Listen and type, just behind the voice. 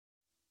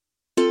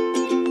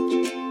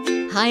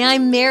Hi,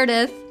 I'm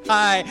Meredith.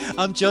 Hi,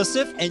 I'm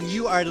Joseph, and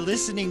you are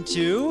listening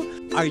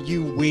to Are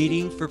You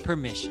Waiting for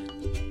Permission?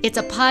 It's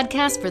a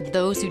podcast for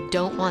those who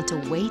don't want to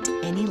wait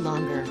any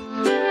longer.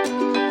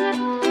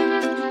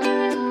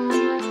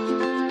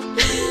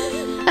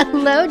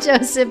 Hello,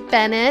 Joseph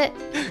Bennett.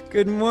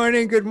 Good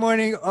morning, good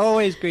morning.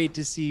 Always great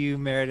to see you,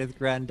 Meredith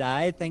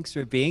Grandi. Thanks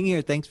for being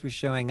here. Thanks for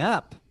showing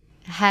up.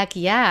 Heck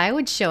yeah, I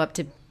would show up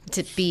to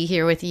be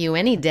here with you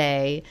any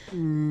day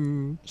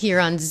here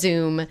on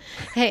Zoom.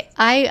 Hey,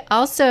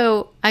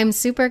 I'm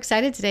super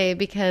excited today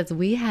because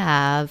we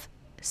have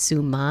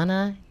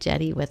Sumana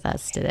Jetty with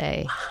us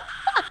today.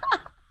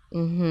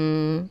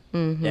 Yes,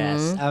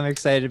 I'm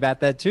excited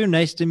about that too.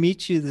 Nice to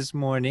meet you this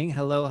morning.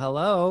 Hello,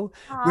 hello.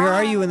 Hi. Where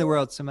are you in the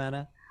world,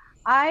 Sumana?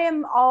 I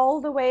am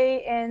all the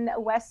way in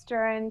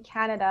Western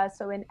Canada,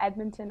 so in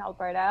Edmonton,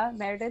 Alberta.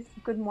 Meredith,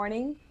 good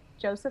morning.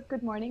 Joseph,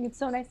 good morning. It's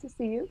so nice to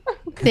see you.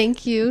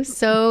 Thank you.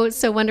 So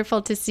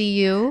wonderful to see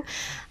you.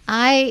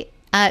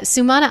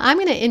 Sumana, I'm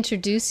going to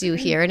introduce you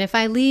here, and if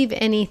I leave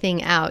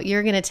anything out,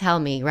 you're going to tell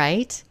me,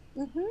 right?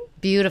 Mm-hmm.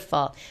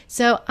 Beautiful.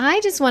 So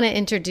I just want to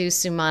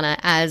introduce Sumana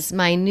as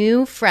my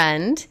new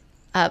friend.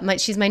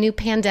 She's my new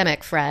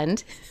pandemic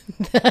friend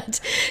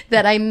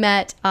that I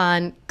met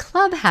on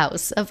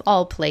Clubhouse, of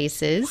all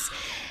places.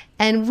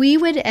 And we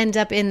would end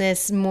up in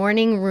this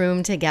morning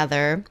room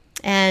together.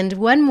 And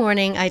one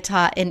morning I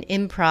taught an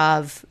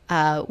improv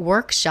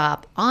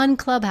workshop on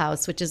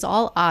Clubhouse, which is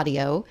all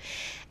audio.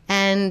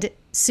 And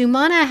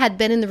Sumana had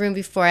been in the room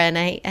before, and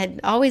I had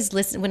always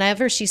listened.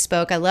 Whenever she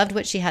spoke, I loved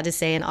what she had to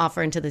say and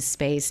offer into the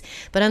space.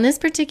 But on this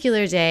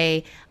particular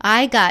day,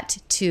 I got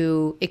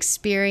to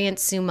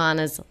experience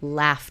Sumana's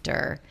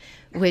laughter,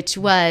 which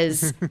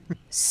was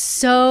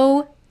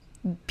so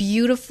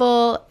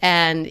beautiful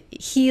and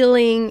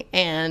healing,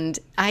 and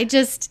I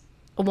just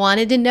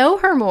wanted to know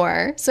her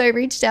more. So I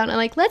reached out and I'm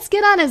like, let's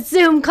get on a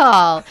Zoom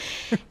call.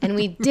 And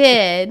we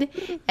did.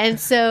 And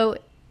so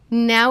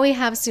now we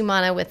have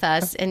Sumana with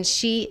us, and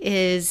she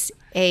is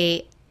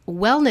a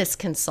wellness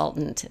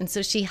consultant. And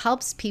so she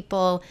helps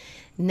people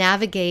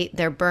navigate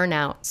their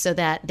burnout so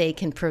that they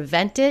can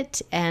prevent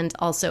it and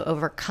also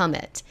overcome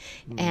it.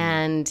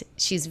 And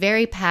she's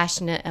very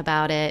passionate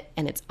about it,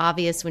 and it's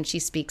obvious when she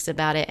speaks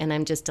about it. And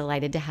I'm just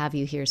delighted to have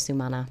you here,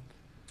 Sumana.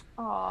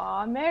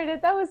 Aw,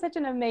 Meredith, that was such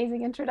an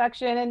amazing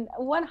introduction. And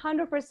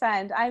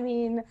 100%. I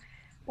mean,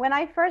 when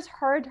I first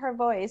heard her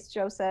voice,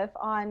 Joseph,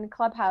 on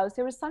Clubhouse,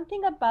 there was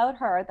something about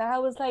her that I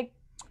was like,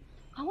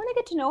 I want to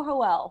get to know her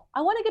well. I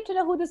want to get to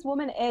know who this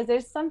woman is.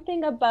 There's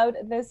something about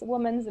this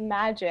woman's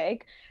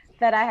magic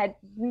that I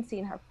hadn't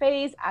seen her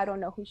face. I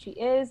don't know who she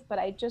is, but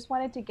I just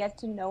wanted to get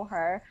to know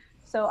her.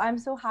 So I'm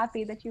so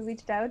happy that you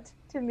reached out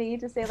to me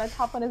to say, let's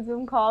hop on a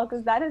Zoom call,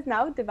 because that has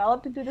now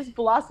developed into this,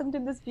 blossomed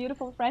in this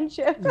beautiful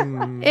friendship.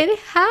 It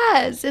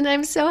has, and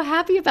I'm so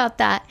happy about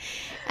that.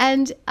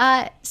 And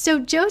so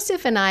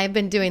Joseph and I have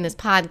been doing this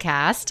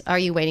podcast, Are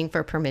You Waiting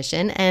for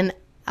Permission? And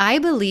I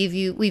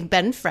believe we've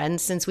been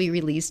friends since we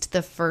released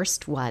the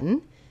first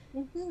one.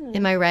 Mm-hmm.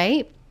 Am I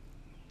right?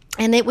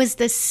 And it was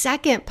the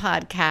second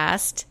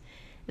podcast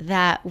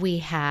that we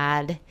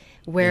had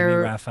where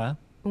Amy Rafa.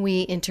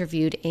 We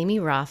interviewed Amy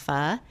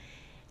Rafa.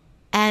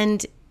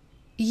 And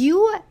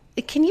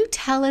can you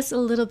tell us a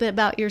little bit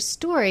about your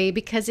story?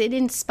 Because it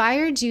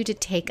inspired you to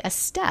take a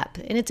step,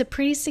 and it's a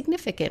pretty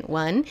significant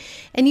one.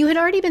 And you had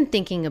already been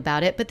thinking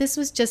about it, but this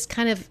was just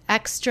kind of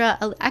extra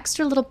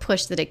little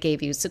push that it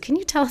gave you. So can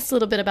you tell us a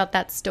little bit about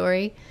that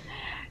story?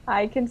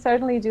 I can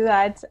certainly do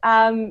that.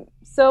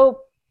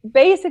 So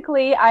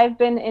basically, I've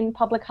been in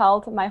public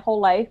health my whole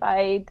life.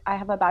 I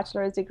have a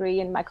bachelor's degree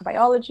in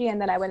microbiology,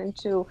 and then I went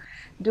into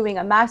doing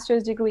a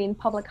master's degree in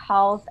public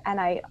health. And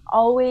I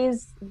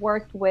always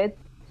worked with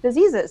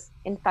diseases.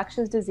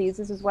 Infectious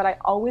diseases is what I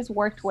always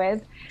worked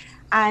with.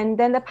 And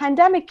then the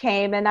pandemic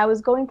came, and I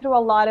was going through a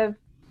lot of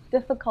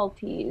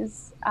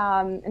difficulties,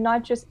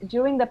 not just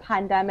during the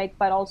pandemic,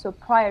 but also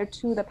prior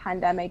to the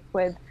pandemic,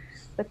 with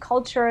the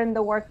culture in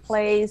the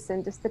workplace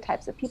and just the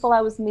types of people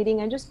I was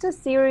meeting, and just a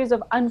series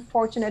of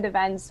unfortunate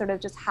events sort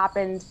of just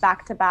happened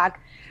back to back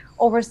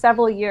over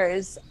several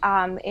years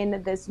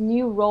in this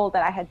new role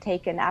that I had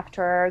taken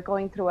after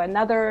going through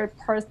another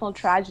personal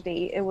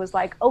tragedy. It was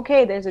like,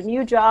 okay, there's a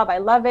new job. I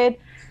love it.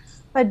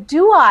 But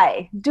do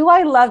I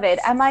love it?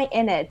 Am I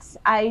in it?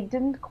 I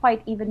didn't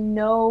quite even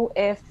know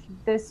if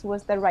this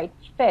was the right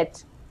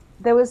fit.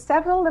 There was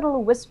several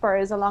little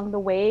whispers along the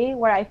way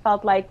where I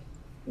felt like,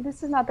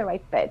 this is not the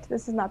right fit.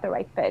 This is not the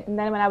right fit. And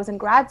then when I was in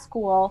grad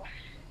school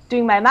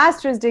doing my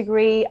master's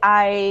degree,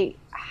 I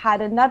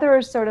had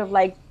another sort of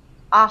like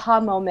aha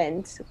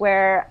moment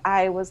where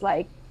I was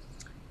like,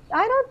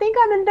 I don't think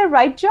I'm in the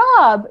right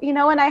job,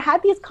 and I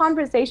had these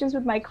conversations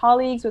with my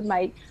colleagues, with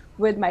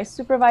my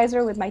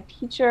supervisor, with my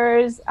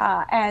teachers,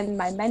 and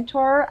my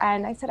mentor.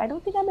 And I said, I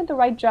don't think I'm in the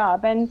right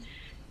job. And,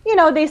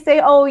 they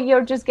say, oh,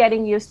 you're just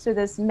getting used to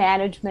this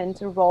management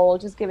role.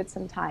 Just give it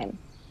some time.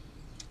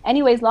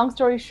 Anyways, long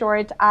story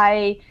short,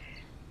 I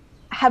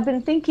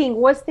was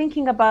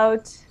thinking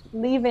about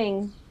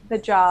leaving the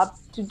job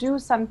to do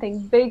something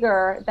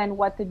bigger than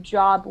what the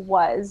job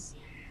was.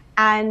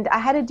 And I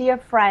had a dear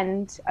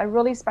friend, a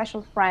really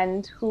special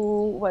friend,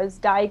 who was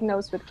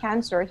diagnosed with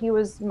cancer. He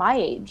was my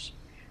age.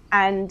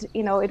 And,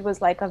 it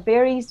was like a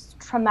very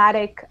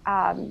traumatic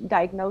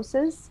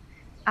diagnosis.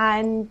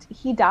 And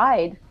he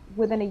died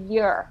within a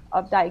year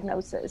of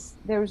diagnosis.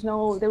 There was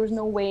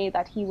no way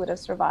that he would have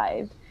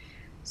survived.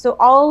 So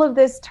all of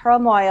this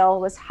turmoil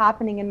was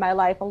happening in my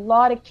life, a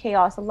lot of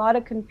chaos, a lot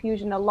of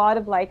confusion, a lot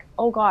of like,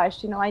 oh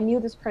gosh, I knew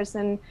this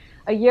person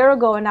a year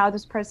ago and now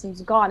this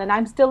person's gone and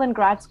I'm still in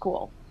grad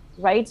school,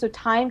 right? So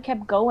time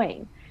kept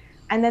going.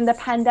 And then the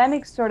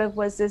pandemic sort of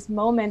was this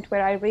moment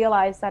where I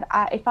realized that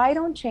if I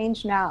don't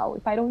change now,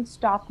 if I don't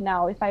stop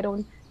now, if I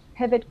don't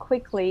pivot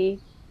quickly,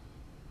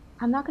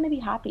 I'm not going to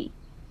be happy.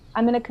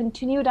 I'm going to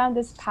continue down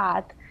this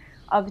path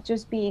of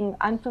just being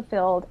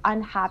unfulfilled,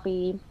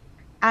 unhappy.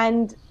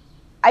 And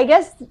I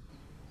guess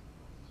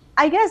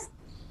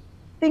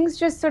things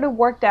just sort of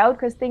worked out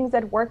because things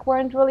at work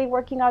weren't really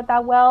working out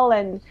that well,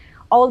 and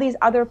all these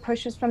other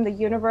pushes from the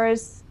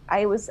universe.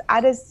 I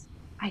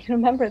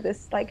remember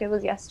this like it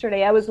was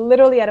yesterday. I was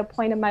literally at a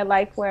point in my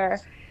life where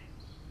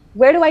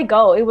do I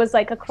go? It was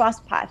like a cross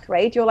path,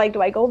 right? You're like,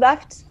 do I go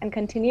left and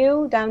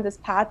continue down this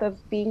path of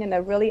being in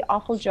a really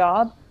awful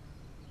job?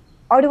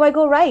 Or do I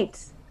go right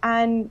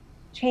and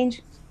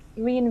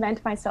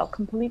reinvent myself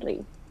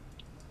completely?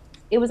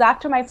 It was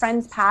after my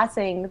friend's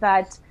passing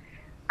that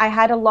I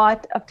had a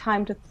lot of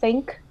time to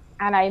think,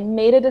 and I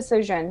made a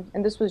decision.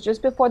 And this was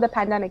just before the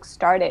pandemic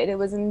started. It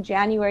was in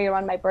January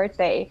around my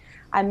birthday.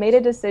 I made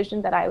a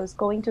decision that I was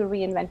going to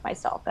reinvent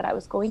myself, that I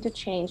was going to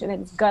change, and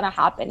it's going to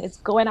happen. It's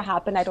going to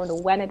happen. I don't know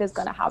when it is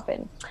going to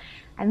happen.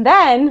 And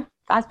then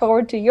fast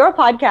forward to your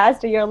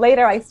podcast, a year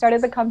later, I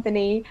started the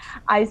company.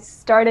 I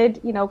started,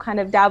 kind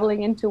of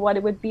dabbling into what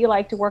it would be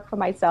like to work for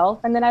myself.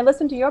 And then I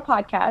listened to your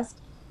podcast.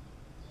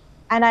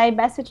 And I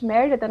messaged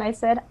Meredith and I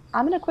said,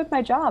 I'm going to quit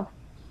my job.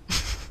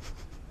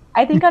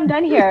 I think I'm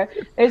done here.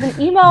 There's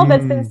an email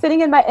that's been sitting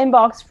in my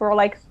inbox for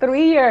like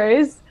 3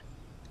 years,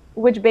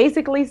 which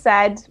basically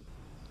said,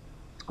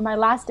 my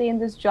last day in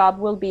this job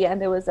will be,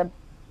 and there was a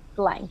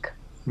blank.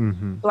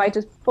 Mm-hmm. So I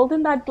just pulled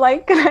in that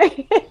blank and I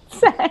hit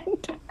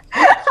send.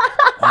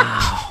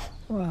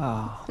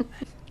 Wow.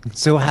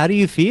 So how do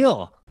you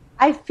feel?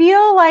 I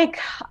feel like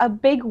a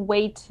big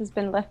weight has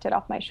been lifted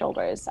off my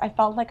shoulders. I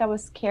felt like I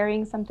was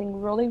carrying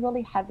something really,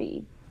 really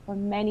heavy for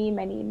many,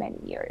 many, many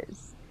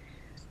years.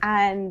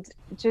 And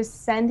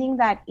just sending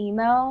that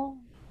email,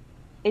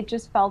 it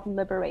just felt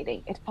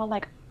liberating. It felt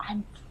like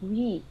I'm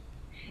free.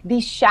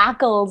 These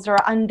shackles are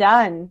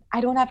undone. I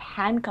don't have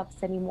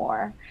handcuffs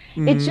anymore.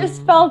 It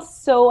just felt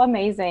so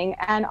amazing.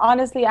 And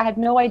honestly, I had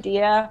no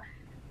idea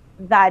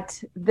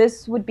that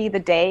this would be the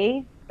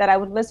day that I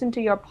would listen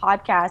to your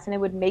podcast and it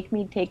would make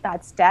me take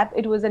that step.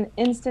 It was an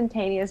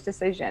instantaneous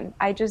decision.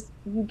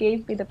 You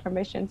gave me the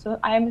permission. So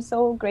I am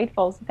so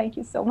grateful. So thank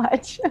you so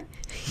much.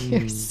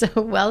 You're so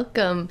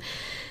welcome.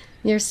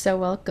 You're so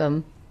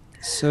welcome.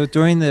 So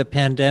during the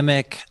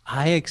pandemic,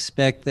 I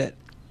expect that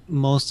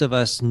most of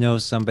us know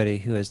somebody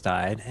who has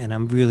died. And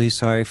I'm really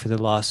sorry for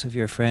the loss of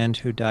your friend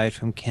who died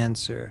from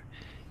cancer.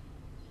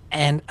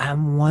 And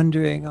I'm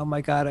wondering, oh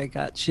my God, I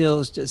got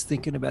chills just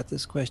thinking about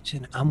this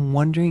question. I'm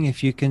wondering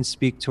if you can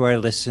speak to our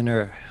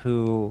listener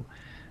who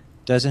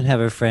doesn't have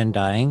a friend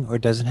dying or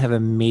doesn't have a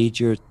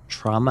major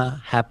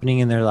trauma happening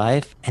in their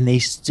life, and they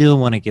still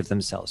want to give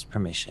themselves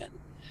permission.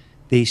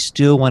 They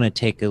still want to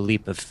take a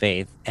leap of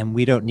faith, and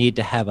we don't need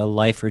to have a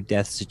life or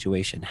death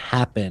situation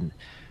happen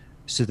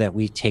so that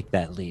we take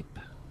that leap.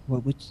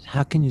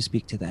 How can you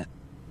speak to that?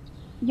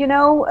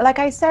 Like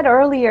I said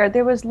earlier,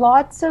 there was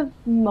lots of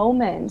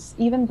moments,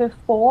 even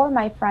before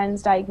my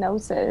friend's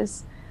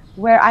diagnosis,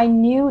 where I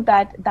knew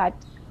that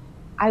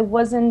I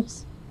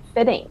wasn't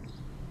fitting.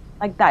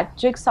 Like that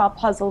jigsaw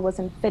puzzle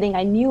wasn't fitting.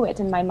 I knew it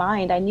in my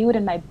mind. I knew it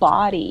in my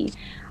body.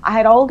 I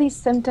had all these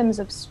symptoms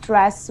of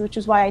stress, which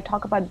is why I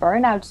talk about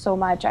burnout so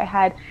much. I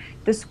had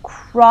this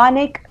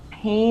chronic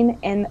pain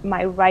in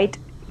my right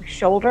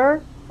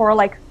shoulder for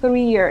like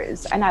 3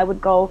 years, and I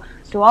would go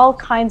to all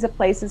kinds of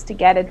places to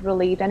get it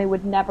relieved, and it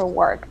would never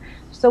work.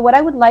 So what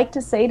I would like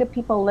to say to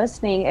people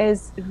listening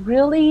is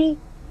really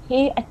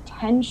pay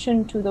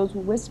attention to those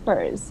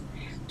whispers,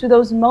 to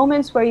those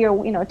moments where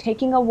you're,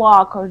 taking a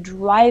walk or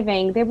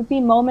driving. There would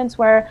be moments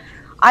where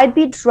I'd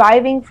be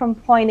driving from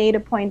point A to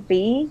point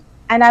B,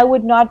 and I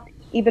would not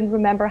even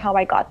remember how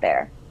I got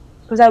there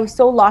because I was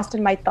so lost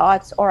in my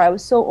thoughts, or I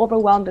was so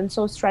overwhelmed and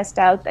so stressed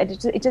out that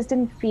it just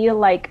didn't feel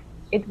like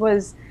it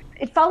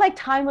felt like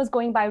time was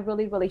going by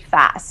really, really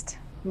fast,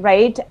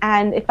 right?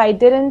 And if I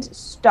didn't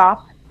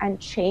stop and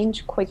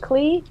change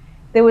quickly,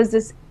 there was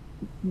this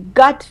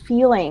gut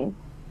feeling.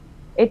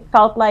 It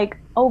felt like,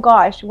 oh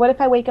gosh, what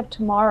if I wake up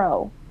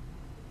tomorrow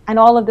and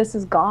all of this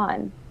is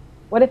gone?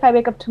 What if I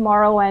wake up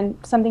tomorrow and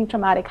something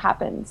traumatic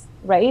happens,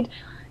 right?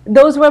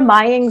 Those were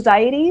my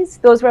anxieties.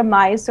 Those were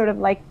my sort of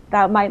like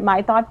that,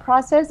 my thought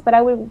process. But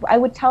I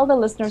would tell the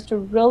listeners to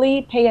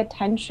really pay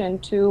attention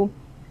to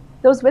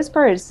those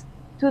whispers,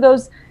 to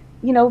those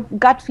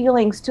gut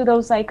feelings, to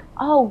those like,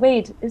 oh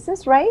wait, is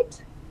this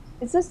right?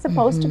 Is this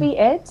supposed to be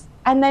it?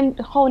 and then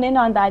hone in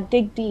on that,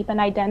 dig deep, and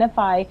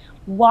identify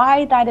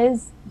why that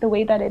is the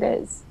way that it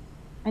is,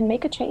 and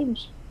make a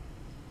change.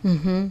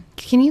 Mm-hmm.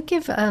 Can you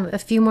give a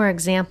few more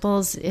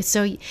examples?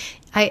 So,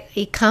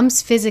 it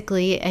comes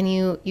physically, and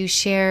you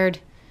shared,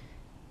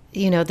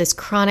 this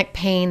chronic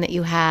pain that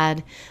you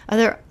had. Are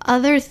there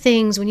other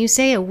things when you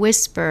say a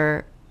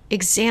whisper?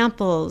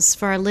 Examples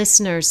for our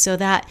listeners, so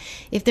that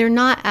if they're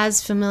not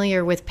as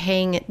familiar with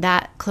paying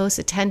that close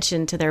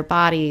attention to their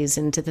bodies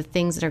and to the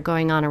things that are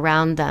going on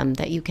around them,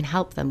 that you can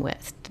help them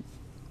with.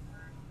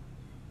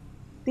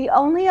 The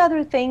only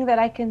other thing that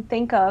I can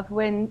think of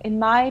when in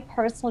my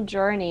personal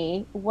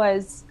journey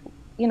was,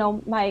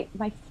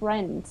 my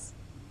friends,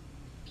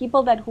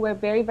 people that who were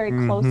very, very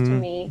close to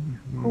me,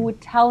 who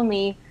would tell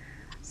me,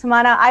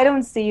 Sumana, I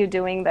don't see you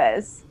doing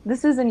this.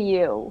 This isn't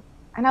you.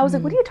 And I was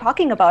like, what are you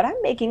talking about? I'm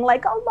making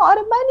like a lot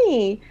of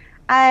money.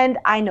 And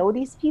I know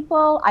these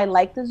people. I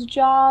like this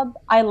job.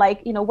 I like,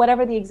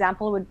 whatever the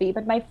example would be.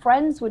 But my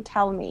friends would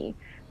tell me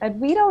that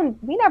we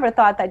never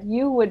thought that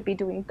you would be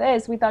doing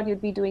this. We thought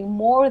you'd be doing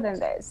more than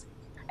this.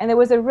 And there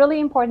was a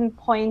really important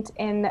point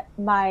in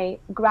my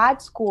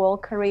grad school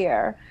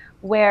career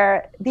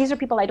where these are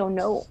people I don't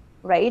know.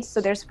 Right? So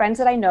there's friends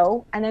that I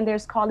know, and then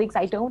there's colleagues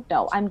I don't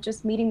know. I'm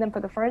just meeting them for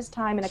the first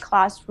time in a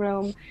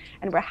classroom,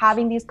 and we're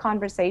having these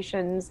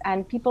conversations,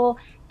 and people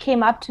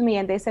came up to me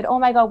and they said, oh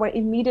my God, we're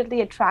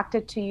immediately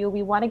attracted to you.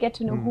 We want to get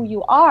to know who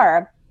you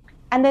are.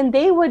 And then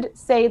they would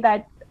say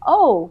that,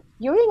 oh,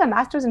 you're doing a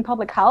master's in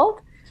public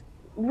health?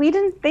 We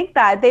didn't think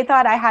that. They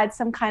thought I had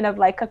some kind of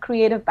like a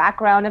creative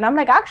background. And I'm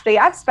like, actually,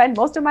 I've spent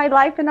most of my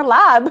life in a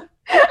lab.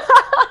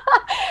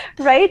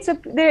 Right? So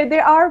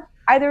there are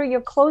either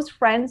your close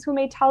friends who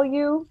may tell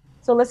you,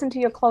 so listen to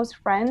your close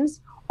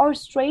friends, or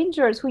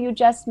strangers who you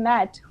just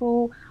met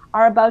who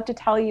are about to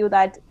tell you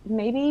that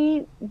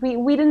maybe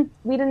we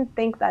didn't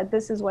think that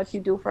this is what you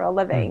do for a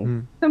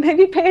living. So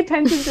maybe pay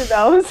attention to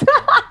those.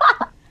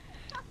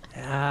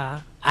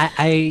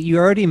 You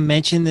already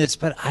mentioned this,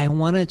 but I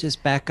want to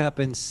just back up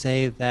and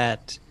say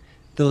that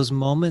those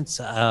moments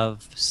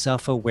of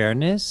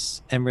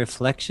self-awareness and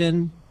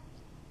reflection,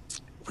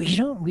 we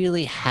don't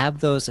really have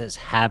those as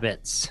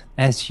habits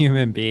as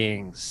human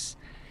beings.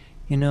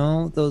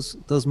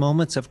 Those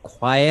moments of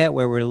quiet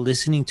where we're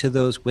listening to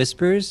those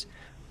whispers,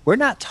 we're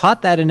not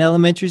taught that in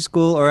elementary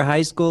school or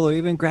high school or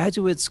even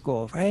graduate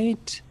school,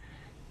 right?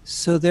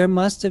 So there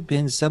must have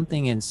been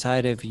something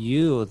inside of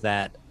you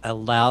that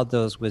allowed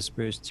those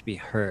whispers to be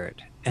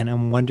heard. And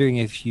I'm wondering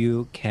if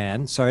you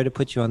can, sorry to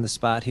put you on the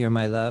spot here,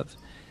 my love,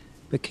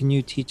 but can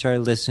you teach our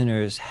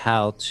listeners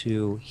how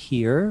to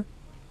hear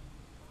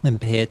and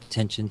pay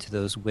attention to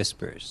those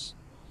whispers?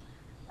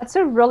 That's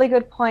a really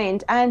good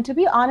point. And to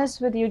be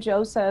honest with you,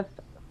 Joseph,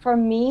 for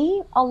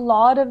me, a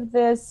lot of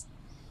this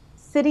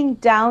sitting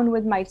down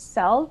with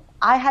myself,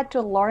 I had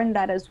to learn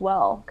that as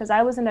well, because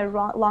I was in a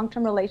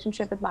long-term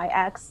relationship with my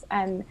ex,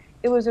 and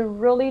it was a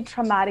really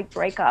traumatic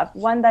breakup,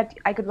 one that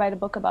I could write a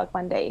book about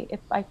one day if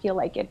I feel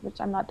like it,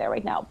 which I'm not there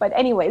right now. But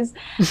anyways,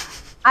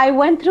 I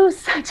went through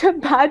such a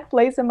bad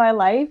place in my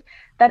life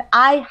that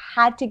I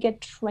had to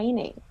get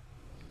training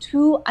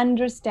to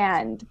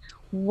understand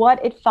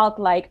what it felt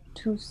like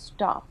to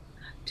stop,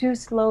 to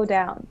slow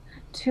down,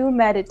 to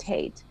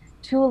meditate,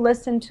 to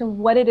listen to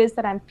what it is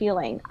that I'm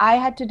feeling. I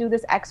had to do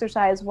this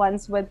exercise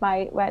once with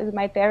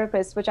my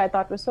therapist, which I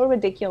thought was so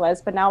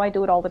ridiculous, but now I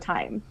do it all the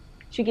time.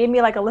 She gave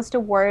me like a list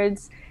of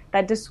words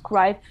that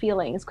describe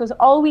feelings, because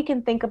all we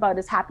can think about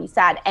is happy,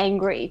 sad,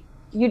 angry.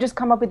 You just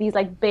come up with these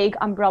like big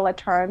umbrella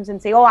terms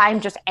and say, oh, I'm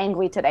just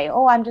angry today.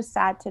 Oh, I'm just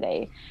sad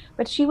today.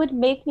 But she would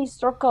make me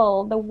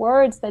circle the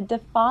words that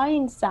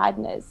defined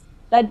sadness,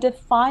 that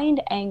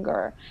defined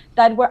anger,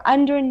 that were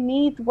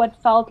underneath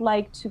what felt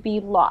like to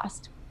be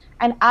lost.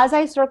 And as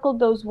I circled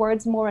those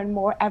words more and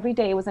more every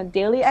day, it was a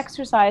daily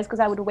exercise, because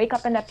I would wake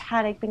up in a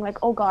panic being like,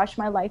 oh gosh,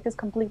 my life is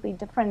completely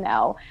different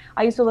now.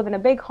 I used to live in a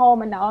big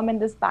home and now I'm in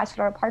this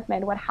bachelor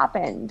apartment. What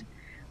happened?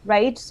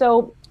 Right?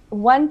 So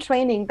one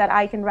training that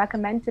I can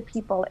recommend to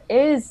people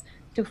is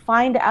to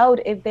find out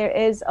if there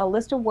is a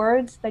list of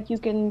words that you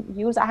can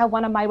use. I have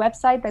one on my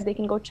website that they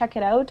can go check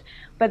it out,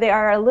 but there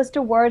are a list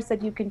of words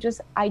that you can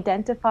just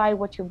identify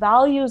what your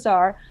values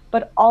are,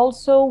 but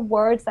also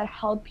words that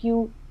help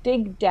you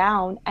dig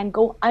down and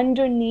go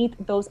underneath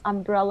those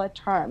umbrella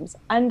terms,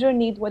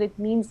 underneath what it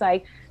means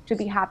like to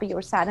be happy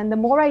or sad. And the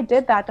more I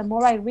did that, the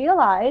more I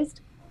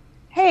realized,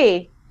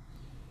 hey,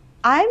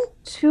 I'm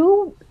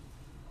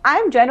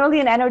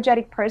generally an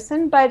energetic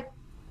person, but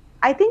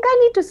I think I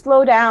need to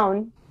slow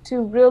down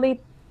to really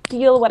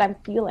feel what I'm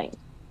feeling.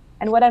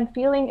 And what I'm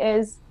feeling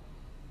is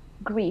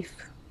grief.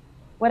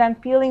 What I'm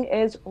feeling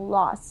is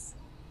loss.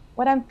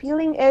 What I'm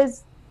feeling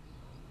is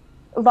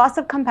loss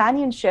of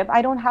companionship.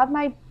 I don't have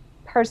my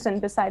person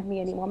beside me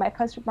anymore. My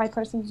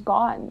person's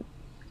gone,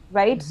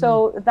 right? Mm-hmm.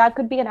 So that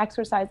could be an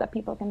exercise that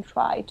people can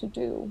try to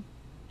do.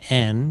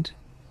 And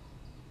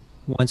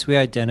once we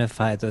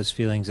identify those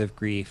feelings of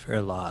grief or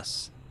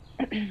loss,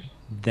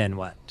 then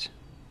what?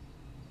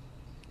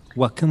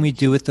 What can we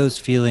do with those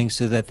feelings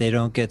so that they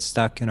don't get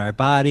stuck in our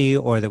body,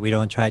 or that we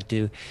don't try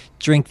to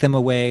drink them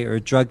away or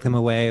drug them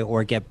away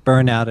or get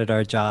burnout at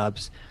our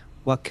jobs?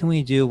 What can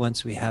we do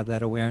once we have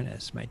that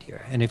awareness, my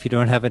dear? And if you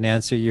don't have an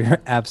answer,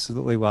 you're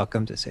absolutely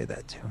welcome to say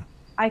that too.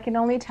 I can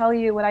only tell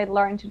you what I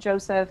learned,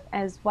 Joseph,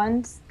 as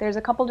once there's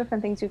a couple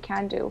different things you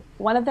can do.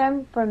 One of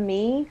them for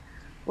me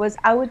was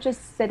I would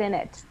just sit in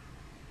it.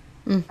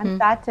 I'm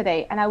sad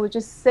today, and I would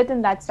just sit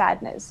in that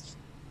sadness.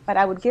 But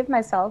I would give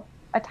myself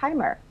a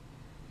timer.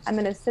 I'm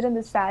going to sit in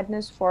the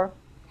sadness for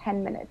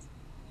 10 minutes,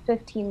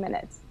 15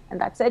 minutes,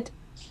 and that's it.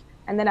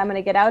 And then I'm going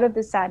to get out of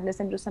this sadness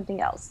and do something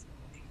else.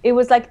 It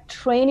was like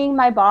training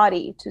my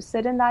body to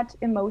sit in that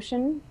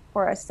emotion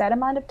for a set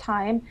amount of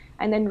time,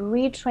 and then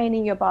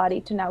retraining your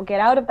body to now get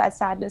out of that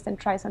sadness and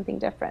try something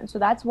different. So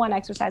that's one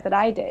exercise that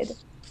I did.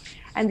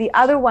 And the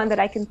other one that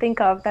I can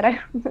think of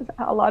that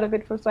a lot of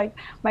it was like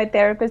my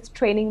therapist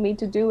training me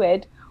to do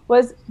it,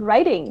 was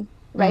writing,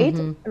 right?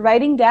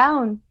 Writing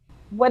down,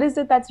 what is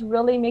it that's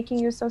really making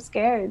you so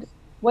scared?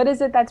 What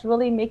is it that's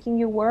really making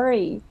you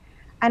worry?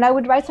 And I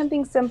would write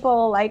something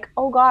simple like,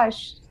 oh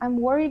gosh, I'm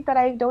worried that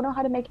I don't know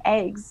how to make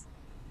eggs.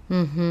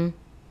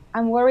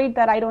 I'm worried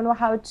that I don't know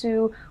how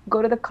to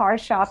go to the car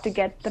shop to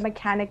get the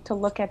mechanic to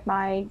look at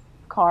my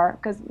car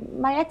because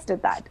my ex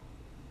did that.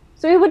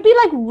 So it would be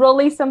like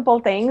really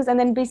simple things. And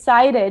then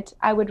beside it,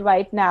 I would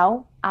write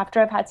now, after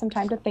I've had some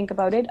time to think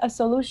about it, a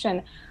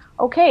solution.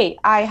 Okay,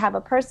 I have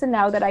a person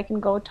now that I can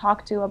go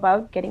talk to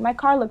about getting my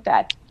car looked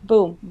at.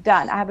 Boom,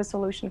 done. I have a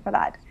solution for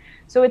that.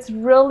 So it's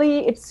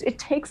really, it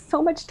takes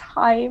so much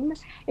time.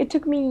 It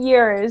took me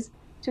years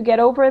to get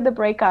over the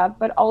breakup,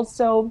 but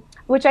also,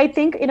 which I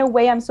think in a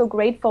way I'm so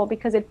grateful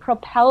because it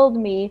propelled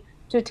me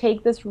to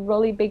take this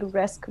really big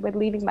risk with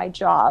leaving my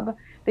job,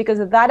 because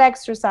that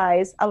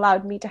exercise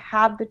allowed me to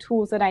have the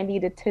tools that I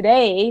needed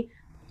today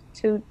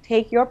to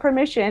take your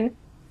permission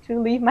to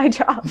leave my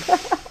job.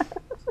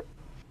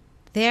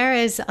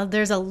 There's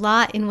a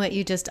lot in what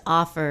you just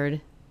offered,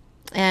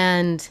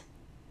 and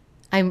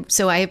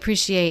I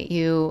appreciate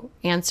you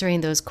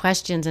answering those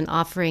questions and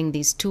offering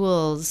these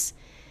tools.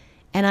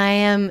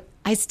 And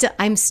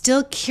I'm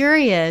still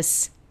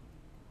curious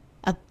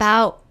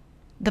about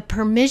the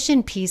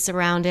permission piece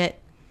around it.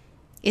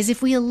 Is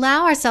if we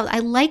allow ourselves, I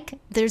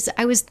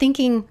was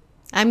thinking,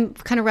 I'm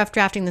kind of rough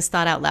drafting this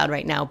thought out loud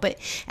right now, but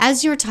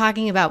as you're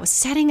talking about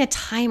setting a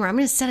timer, I'm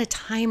going to set a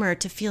timer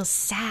to feel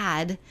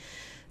sad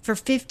for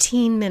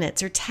 15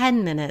 minutes or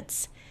 10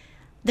 minutes.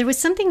 There was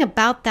something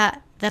about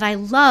that I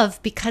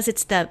love, because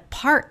it's the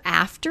part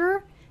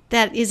after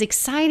that is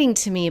exciting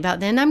to me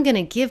about, then I'm going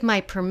to give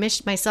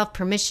myself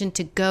permission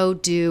to go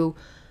do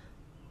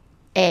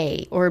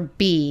A or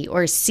B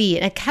or C.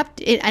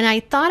 And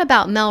I thought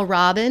about Mel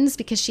Robbins,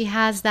 because she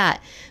has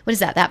that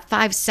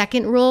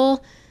 5-second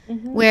rule,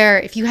 where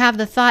if you have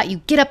the thought,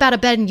 you get up out of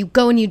bed and you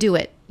go and you do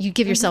it. You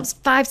give yourselves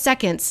 5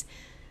 seconds.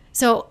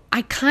 So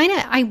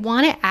I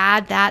want to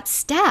add that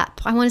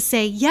step. I want to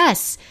say,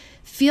 yes,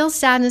 feel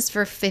sadness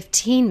for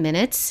 15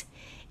 minutes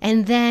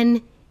and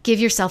then give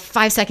yourself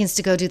 5 seconds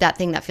to go do that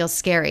thing that feels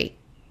scary.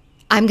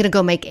 I'm going to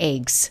go make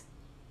eggs.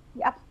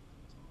 Yep.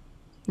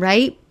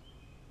 Right?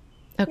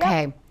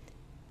 Okay.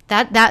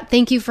 Yep. That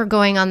thank you for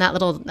going on that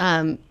little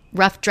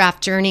rough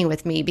draft journey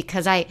with me,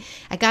 because I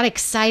got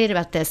excited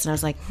about this and I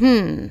was like,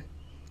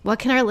 what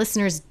can our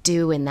listeners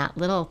do in that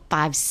little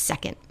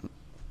 5-second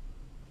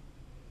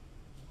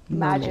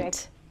magic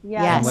moment?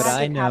 Yes.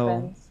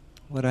 And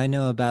what I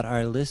know about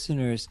our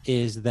listeners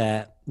is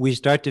that we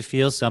start to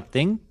feel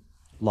something,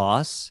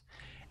 loss,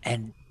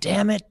 and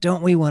damn it,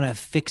 don't we want to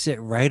fix it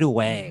right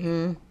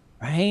away?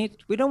 Right?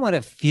 We don't want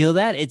to feel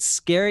that. It's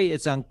scary.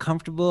 It's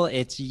uncomfortable.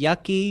 It's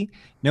yucky.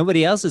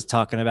 Nobody else is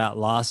talking about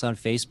loss on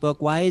Facebook.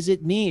 Why is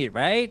it me?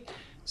 Right?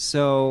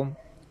 So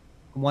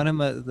one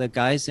of the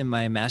guys in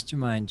my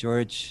mastermind,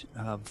 George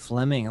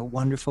Fleming, a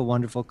wonderful,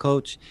 wonderful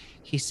coach,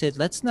 he said,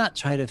 let's not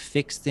try to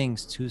fix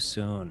things too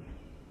soon.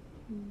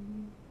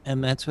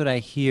 And that's what I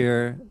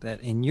hear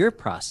that in your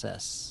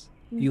process,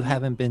 you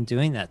haven't been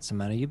doing that,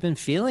 Simona. You've been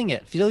feeling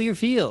it. Feel your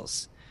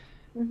feels.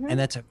 And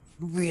that's a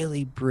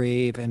really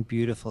brave and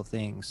beautiful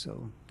thing.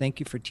 So thank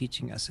you for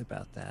teaching us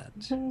about that.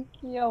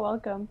 You're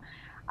welcome.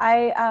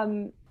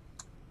 I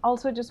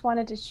also just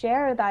wanted to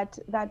share that,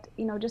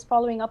 just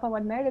following up on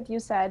what Meredith, you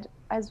said,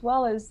 as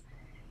well as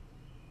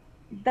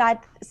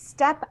that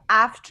step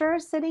after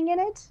sitting in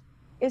it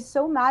is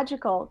so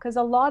magical, because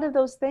a lot of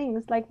those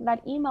things, like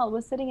that email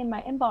was sitting in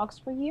my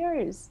inbox for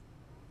years,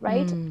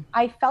 right?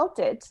 I felt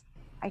it.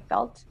 I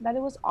felt that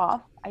it was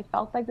off. I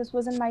felt like this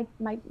wasn't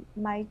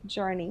my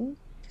journey.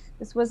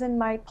 This wasn't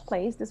my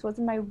place. This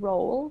wasn't my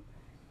role.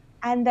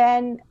 And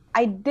then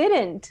I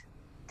didn't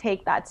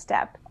take that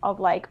step of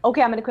like,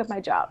 okay, I'm going to quit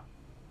my job,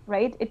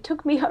 right? It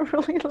took me a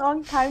really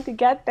long time to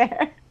get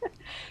there.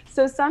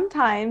 So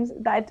sometimes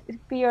that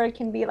fear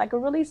can be like a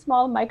really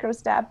small micro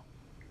step.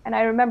 And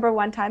I remember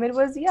one time it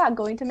was,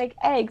 going to make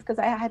eggs, because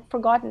I had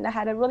forgotten. I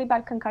had a really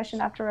bad concussion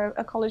after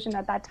a collision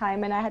at that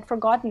time, and I had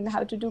forgotten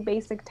how to do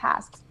basic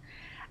tasks.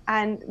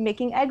 And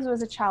making eggs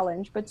was a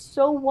challenge, but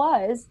so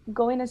was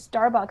going to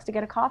Starbucks to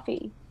get a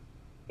coffee.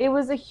 it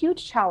was a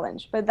huge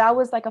challenge, but that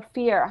was like a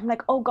fear. I'm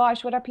like, oh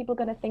gosh, what are people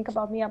going to think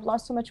about me? I've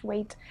lost so much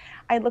weight.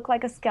 I look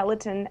like a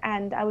skeleton,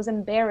 and I was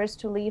embarrassed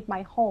to leave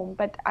my home.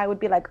 But I would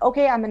be like,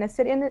 okay, I'm going to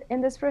sit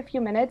in this for a few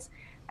minutes,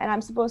 and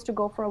I'm supposed to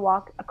go for a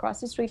walk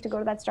across the street to go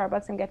to that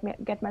Starbucks and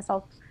get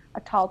myself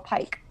a tall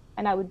pike.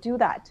 And I would do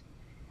that.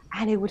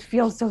 And it would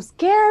feel so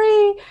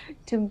scary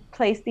to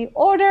place the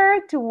order,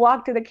 to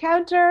walk to the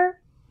counter.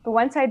 But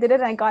once I did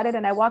it and I got it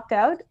and I walked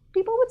out,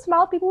 people would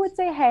smile, people would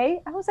say,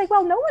 hey. I was like,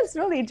 well, no one's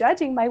really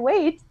judging my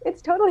weight.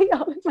 It's totally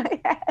all in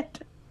my head.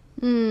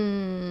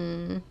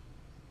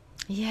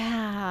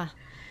 Yeah.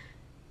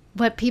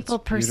 What people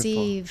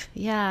perceive,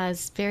 yeah,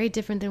 is very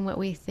different than what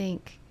we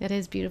think. It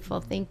is beautiful.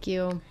 Thank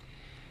you.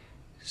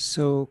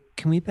 So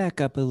can we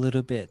back up a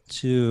little bit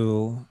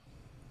to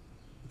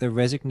the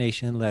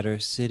resignation letter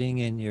sitting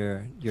in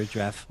your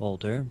draft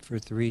folder for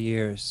 3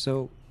 years?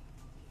 So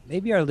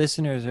maybe our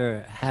listeners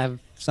have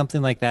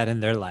something like that in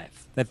their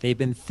life that they've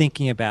been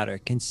thinking about or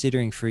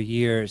considering for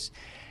years.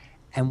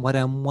 And what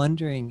I'm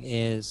wondering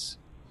is,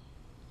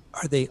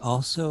 are they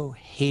also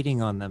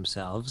hating on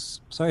themselves?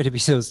 Sorry to be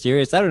so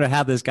serious. I don't know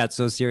how this got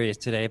so serious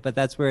today, but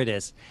that's where it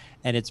is.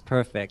 And it's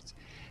perfect.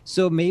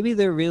 So maybe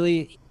they're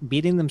really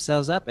beating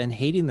themselves up and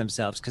hating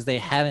themselves because they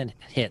haven't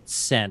hit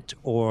sent,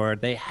 or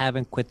they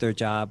haven't quit their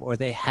job, or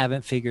they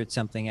haven't figured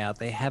something out.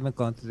 They haven't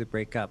gone through the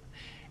breakup.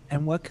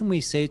 And what can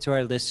we say to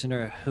our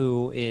listener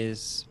who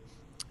is,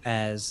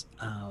 as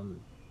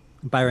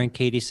Byron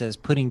Katie says,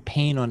 putting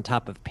pain on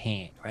top of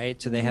pain,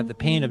 right? So they have the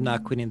pain of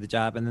not quitting the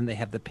job, and then they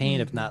have the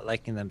pain of not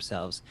liking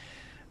themselves.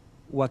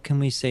 What can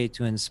we say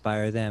to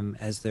inspire them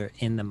as they're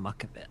in the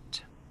muck of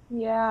it?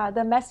 Yeah,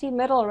 the messy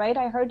middle, right?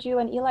 I heard you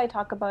and Eli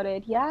talk about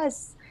it.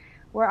 Yes,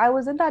 where I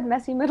was in that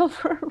messy middle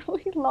for a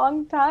really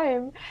long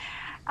time.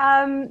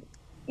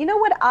 You know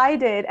what I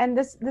did, and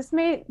this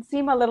may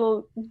seem a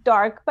little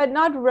dark, but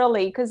not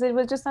really, because it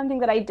was just something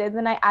that I did.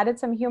 Then I added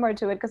some humor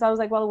to it because I was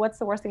like, well, what's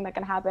the worst thing that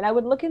can happen? I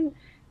would look in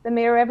the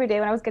mirror every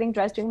day when I was getting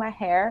dressed, doing my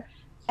hair,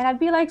 and I'd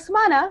be like,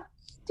 Sumana,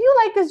 do you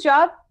like this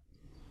job?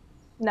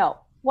 No.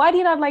 Why do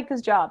you not like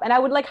this job? And I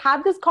would like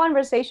have this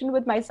conversation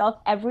with myself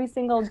every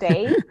single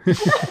day.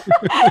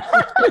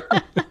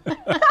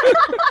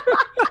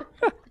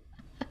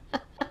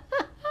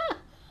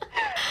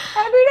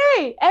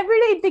 Every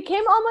day it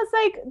became almost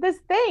like this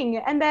thing.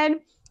 And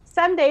then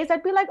some days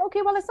I'd be like,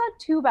 okay, well, it's not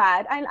too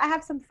bad. I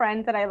have some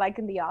friends that I like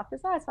in the office.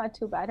 Oh, it's not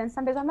too bad. And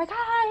some days I'm like,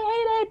 I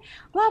hate it,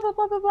 blah, blah,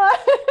 blah, blah, blah.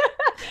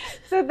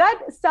 So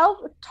that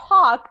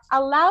self-talk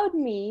allowed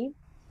me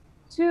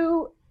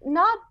to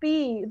not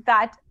be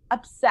that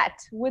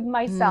upset with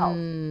myself,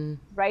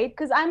 right?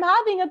 Because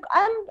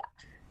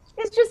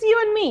it's just you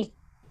and me.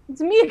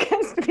 It's me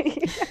against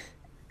me.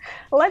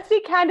 Let's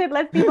be candid.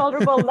 Let's be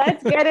vulnerable.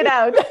 Let's get it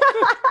out.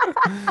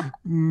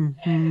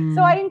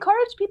 So I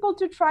encourage people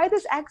to try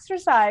this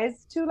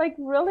exercise to like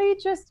really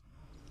just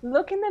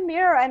look in the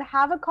mirror and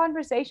have a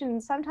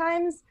conversation.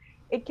 Sometimes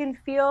it can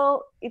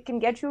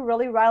get you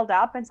really riled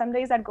up. And some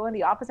days I'd go in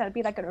the opposite. I'd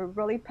be like in a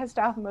really pissed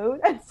off mood.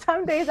 And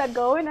some days I'd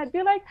go and I'd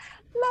be like,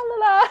 la, la,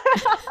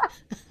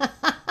 la.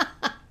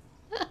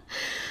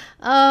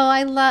 Oh,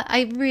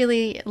 I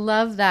really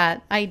love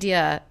that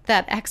idea,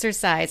 that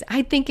exercise.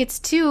 I think it's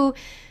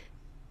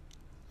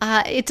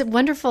it's a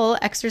wonderful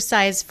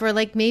exercise for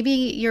like maybe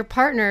your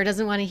partner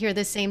doesn't want to hear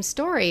the same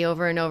story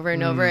over and over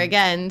and over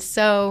again.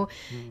 So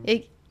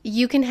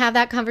you can have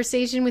that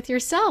conversation with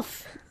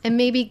yourself and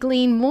maybe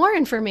glean more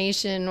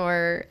information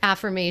or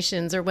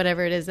affirmations or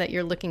whatever it is that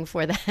you're looking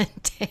for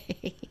that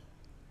day.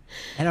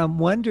 And I'm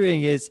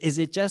wondering, is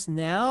it just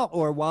now,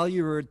 or while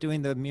you were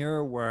doing the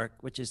mirror work,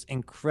 which is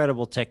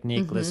incredible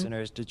technique,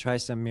 listeners, to try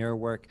some mirror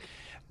work,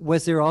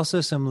 was there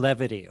also some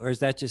levity, or is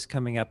that just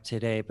coming up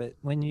today? But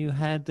when you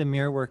had the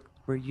mirror work,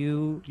 were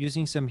you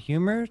using some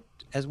humor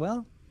as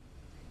well?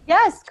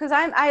 Yes, because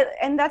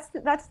and that's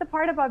the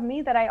part about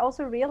me that I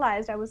also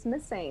realized I was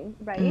missing,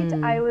 right?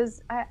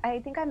 I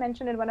think I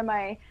mentioned in one of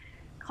my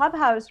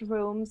Clubhouse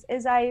rooms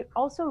is I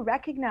also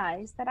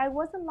recognized that I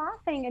wasn't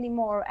laughing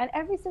anymore. And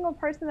every single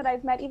person that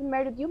I've met, even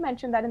Meredith, you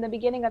mentioned that in the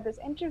beginning of this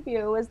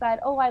interview, is that,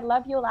 oh, I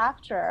love your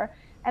laughter.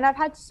 And I've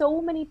had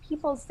so many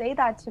people say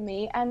that to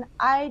me, and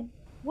I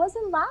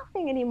wasn't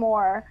laughing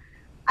anymore.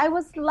 I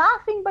was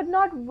laughing, but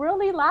not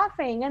really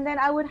laughing. And then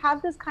I would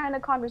have this kind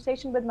of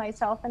conversation with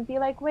myself and be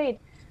like, wait,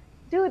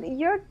 dude,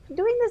 you're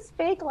doing this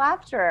fake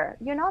laughter.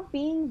 You're not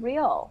being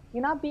real.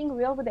 You're not being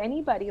real with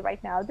anybody right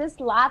now.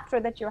 This laughter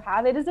that you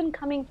have, it isn't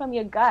coming from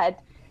your gut.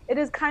 It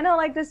is kind of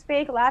like this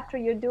fake laughter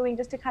you're doing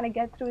just to kind of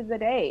get through the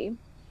day.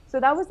 So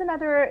that was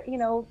another,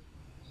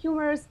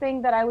 humorous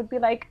thing that I would be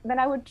like, then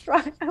I would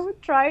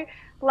try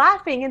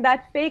laughing in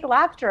that fake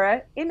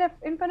laughter in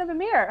front of a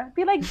mirror.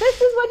 Be like,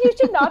 this is what you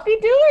should not be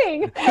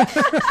doing.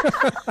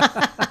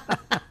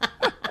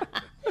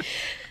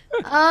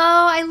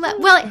 Oh,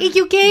 well,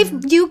 you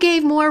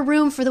gave more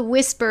room for the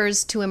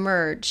whispers to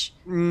emerge.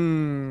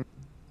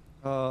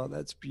 Oh,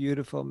 that's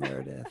beautiful,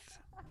 Meredith.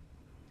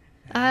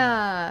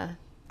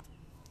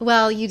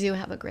 Well, you do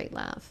have a great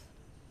laugh.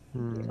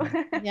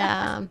 Mm.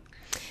 Yeah.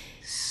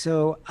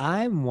 So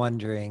I'm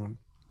wondering,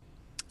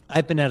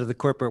 I've been out of the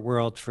corporate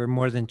world for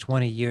more than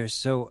 20 years.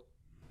 So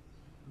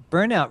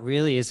burnout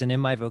really isn't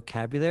in my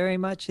vocabulary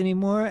much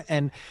anymore.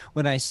 And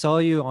when I saw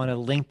you on a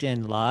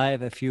LinkedIn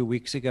Live a few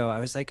weeks ago, I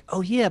was like,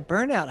 oh, yeah,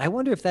 burnout. I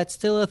wonder if that's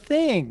still a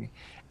thing.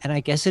 And I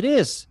guess it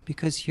is,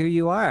 because here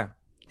you are,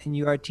 and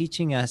you are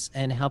teaching us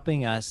and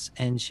helping us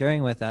and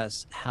sharing with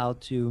us how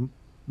to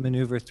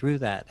maneuver through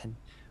that. And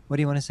what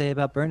do you want to say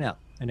about burnout?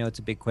 I know it's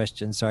a big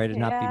question. Sorry to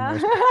not be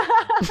more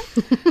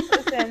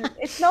Listen,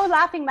 it's no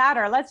laughing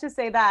matter. Let's just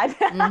say that.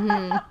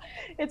 Mm-hmm.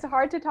 It's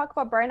hard to talk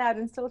about burnout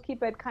and still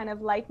keep it kind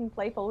of light and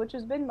playful, which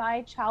has been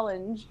my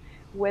challenge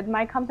with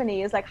my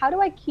company, is like, how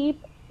do I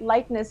keep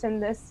lightness in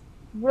this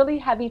really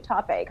heavy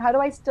topic? How do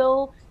I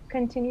still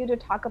continue to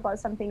talk about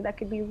something that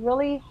could be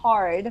really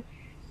hard,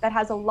 that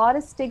has a lot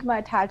of stigma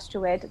attached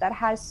to it, that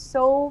has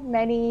so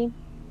many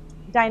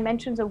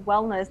dimensions of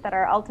wellness that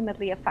are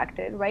ultimately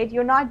affected, right?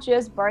 You're not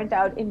just burnt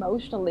out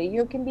emotionally.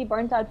 You can be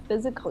burnt out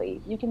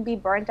physically. You can be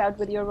burnt out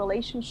with your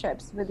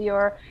relationships, with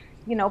your,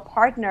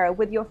 partner,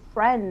 with your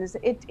friends.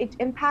 It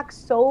impacts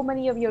so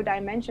many of your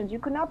dimensions. You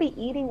could not be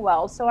eating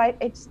well. So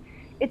it's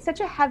such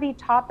a heavy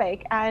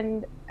topic.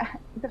 And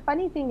the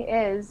funny thing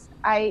is,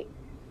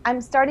 I'm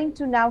starting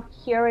to now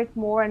hear it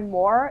more and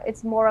more.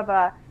 It's more of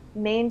a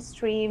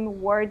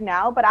mainstream word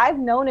now, but I've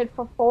known it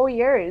for 4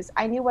 years.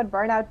 I knew what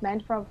burnout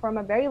meant from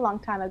a very long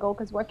time ago,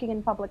 because working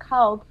in public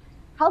health,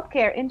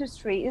 healthcare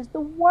industry is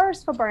the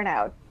worst for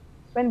burnout.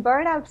 When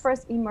burnout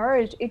first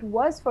emerged, it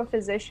was for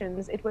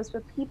physicians. It was for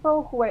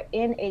people who are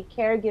in a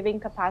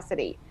caregiving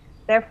capacity.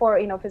 Therefore,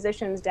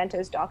 physicians,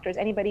 dentists, doctors,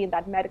 anybody in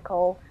that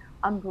medical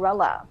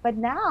umbrella. But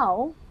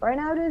now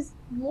burnout is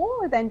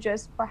more than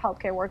just for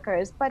healthcare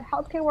workers, but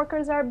healthcare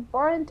workers are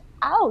burnt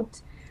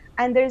out.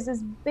 And there's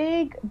this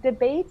big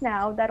debate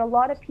now that a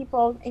lot of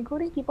people,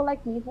 including people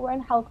like me who are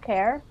in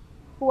healthcare,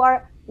 who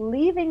are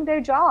leaving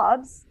their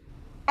jobs,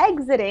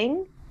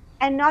 exiting,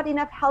 and not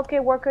enough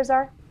healthcare workers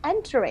are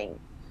entering.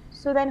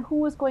 So then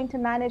who is going to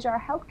manage our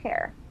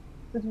healthcare?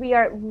 Because we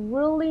are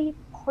really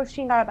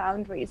pushing our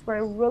boundaries.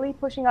 We're really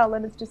pushing our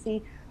limits to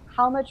see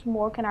how much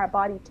more can our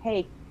body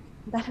take.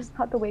 That is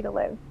not the way to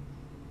live.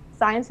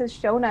 Science has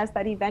shown us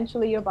that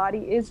eventually your body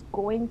is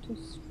going to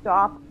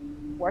stop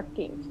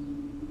working.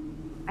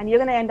 And you're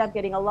going to end up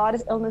getting a lot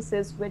of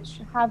illnesses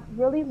which have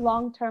really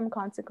long-term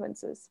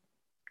consequences,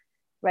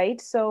 right?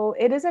 So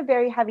it is a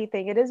very heavy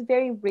thing. It is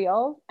very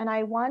real. And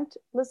I want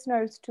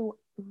listeners to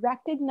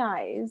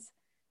recognize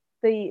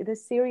the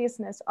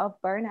seriousness of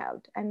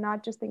burnout and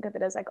not just think of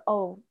it as like,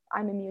 oh,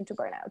 I'm immune to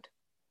burnout.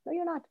 No,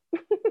 you're not.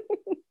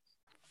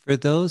 For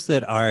those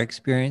that are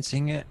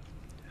experiencing it,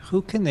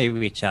 who can they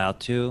reach out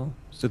to?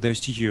 So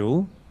there's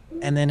you.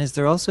 And then is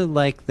there also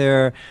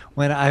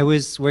when I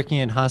was working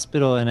in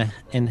hospital and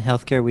in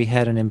healthcare, we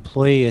had an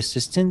employee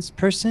assistance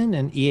person,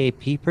 an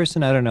EAP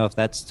person. I don't know if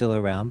that's still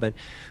around, but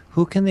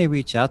who can they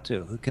reach out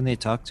to? Who can they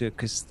talk to?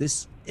 Because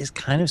this is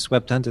kind of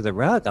swept under the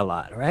rug a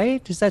lot,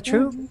 right? Is that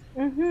true?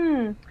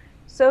 Mm-hmm.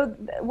 So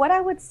what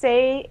I would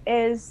say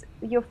is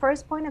your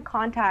first point of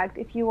contact,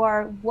 if you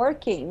are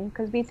working,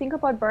 because we think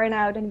about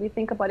burnout and we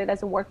think about it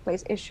as a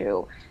workplace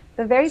issue.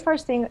 The very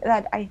first thing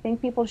that I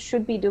think people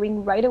should be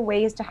doing right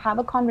away is to have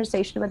a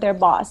conversation with their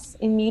boss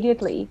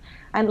immediately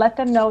and let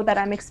them know that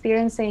I'm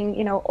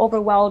experiencing,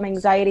 overwhelm,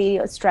 anxiety,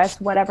 stress,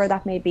 whatever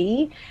that may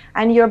be.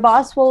 And your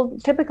boss will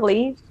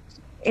typically,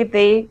 if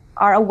they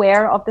are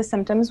aware of the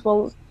symptoms,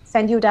 will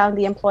send you down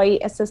the employee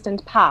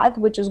assistant path,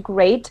 which is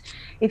great.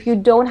 If you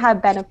don't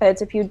have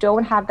benefits, if you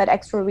don't have that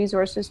extra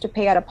resources to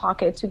pay out of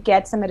pocket to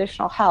get some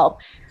additional help.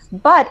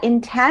 But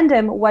in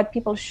tandem, what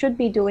people should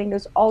be doing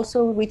is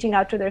also reaching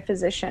out to their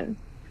physician.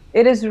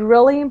 It is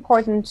really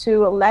important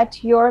to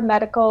let your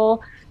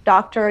medical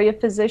doctor, your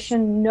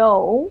physician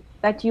know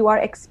that you are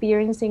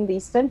experiencing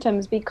these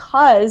symptoms,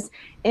 because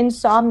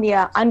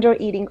insomnia,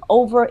 undereating,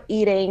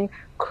 overeating,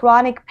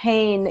 chronic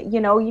pain,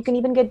 you can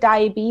even get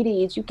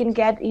diabetes, you can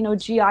get,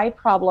 GI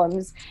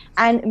problems.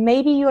 And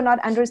maybe you're not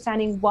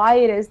understanding why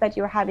it is that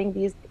you're having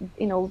these,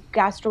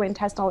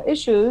 gastrointestinal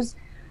issues.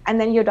 And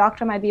then your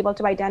doctor might be able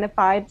to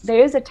identify.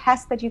 There is a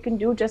test that you can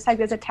do, just like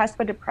there's a test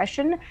for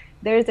depression.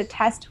 There is a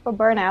test for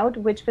burnout,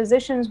 which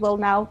physicians will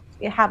now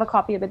have a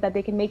copy of it that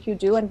they can make you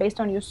do. And based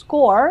on your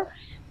score,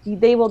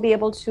 they will be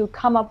able to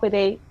come up with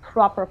a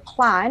proper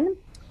plan,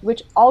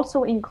 which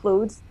also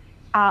includes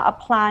a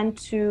plan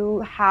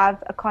to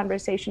have a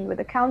conversation with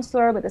a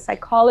counselor, with a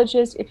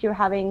psychologist, if you're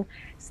having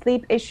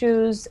sleep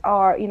issues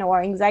or,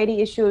 or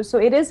anxiety issues. So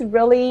it is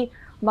really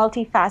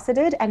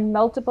multifaceted, and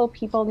multiple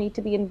people need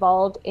to be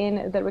involved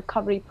in the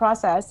recovery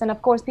process. And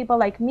of course, people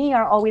like me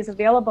are always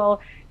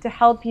available to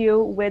help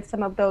you with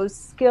some of those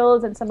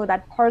skills and some of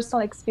that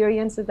personal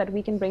experiences that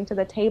we can bring to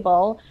the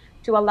table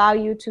to allow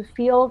you to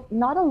feel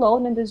not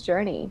alone in this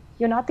journey.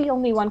 You're not the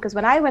only one, because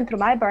when I went through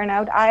my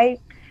burnout, I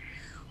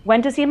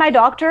went to see my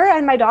doctor,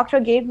 and my doctor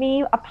gave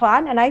me a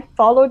plan, and I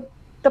followed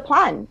the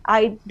plan.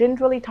 I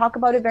didn't really talk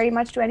about it very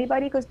much to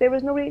anybody because there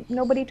was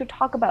nobody to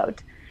talk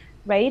about,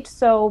 right?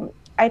 So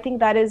I think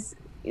that is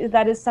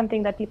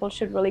something that people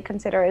should really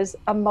consider, is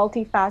a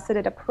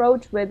multifaceted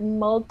approach with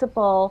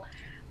multiple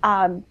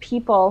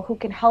people who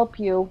can help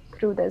you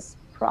through this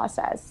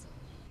process.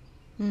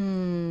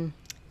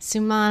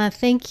 Sumana,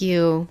 thank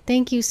you.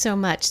 Thank you so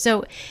much.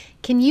 So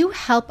can you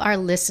help our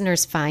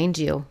listeners find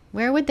you?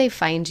 Where would they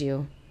find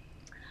you?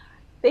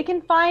 They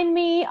can find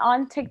me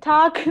on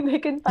TikTok. They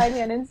can find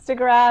me on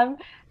Instagram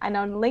and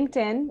on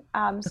LinkedIn.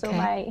 So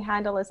my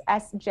handle is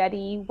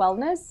sjetty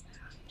wellness.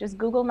 Just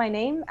Google my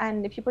name,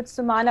 and if you put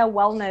Sumana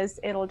Wellness,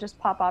 it'll just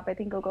pop up. I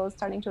think Google is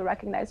starting to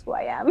recognize who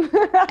I am.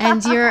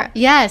 And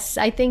yes,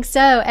 I think so.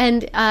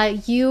 And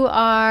you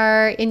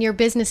are in your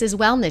business is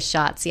Wellness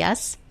Shots,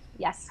 yes?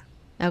 Yes.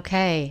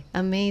 Okay,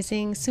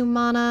 amazing.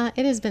 Sumana,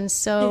 it has been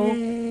so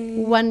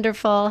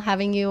wonderful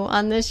having you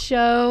on this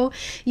show.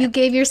 You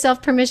gave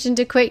yourself permission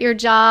to quit your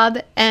job,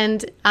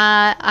 and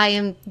I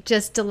am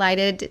just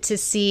delighted to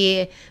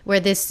see where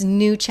this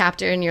new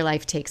chapter in your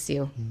life takes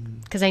you,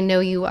 because I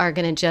know you are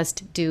going to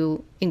just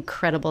do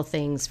incredible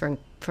things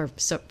for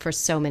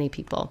so many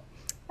people.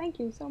 Thank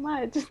you so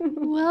much.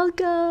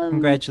 Welcome.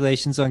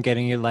 Congratulations on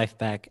getting your life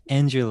back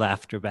and your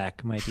laughter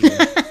back, my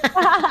dear.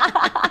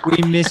 We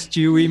missed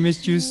you. We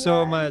missed you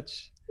so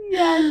much.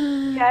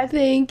 Yes.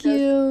 Thank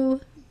you.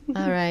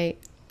 All right.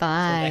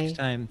 Bye. Till next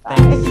time. Bye.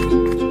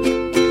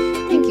 Thanks.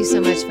 Thank you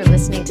so much for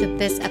listening to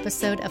this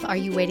episode of Are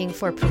You Waiting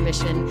for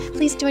Permission?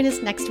 Please join us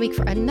next week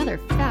for another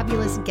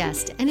fabulous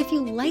guest. And if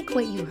you like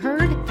what you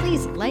heard,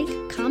 please like,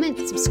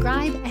 comment,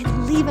 subscribe,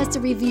 and leave us a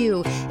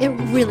review. It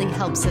really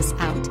helps us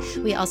out.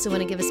 We also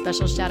want to give a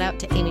special shout out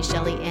to Amy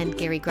Shelley and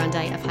Gary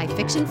Grundy of High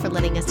Fiction for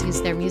letting us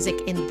use their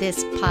music in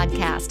this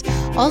podcast.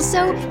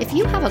 Also, if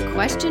you have a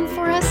question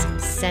for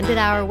us, send it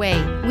our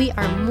way. We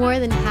are more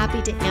than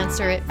happy to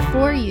answer it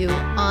for you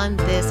on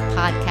this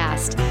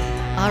podcast.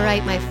 All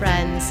right, my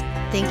friends,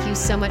 thank you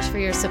so much for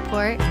your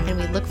support, and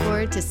we look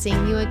forward to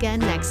seeing you again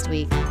next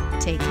week.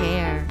 Take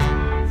care.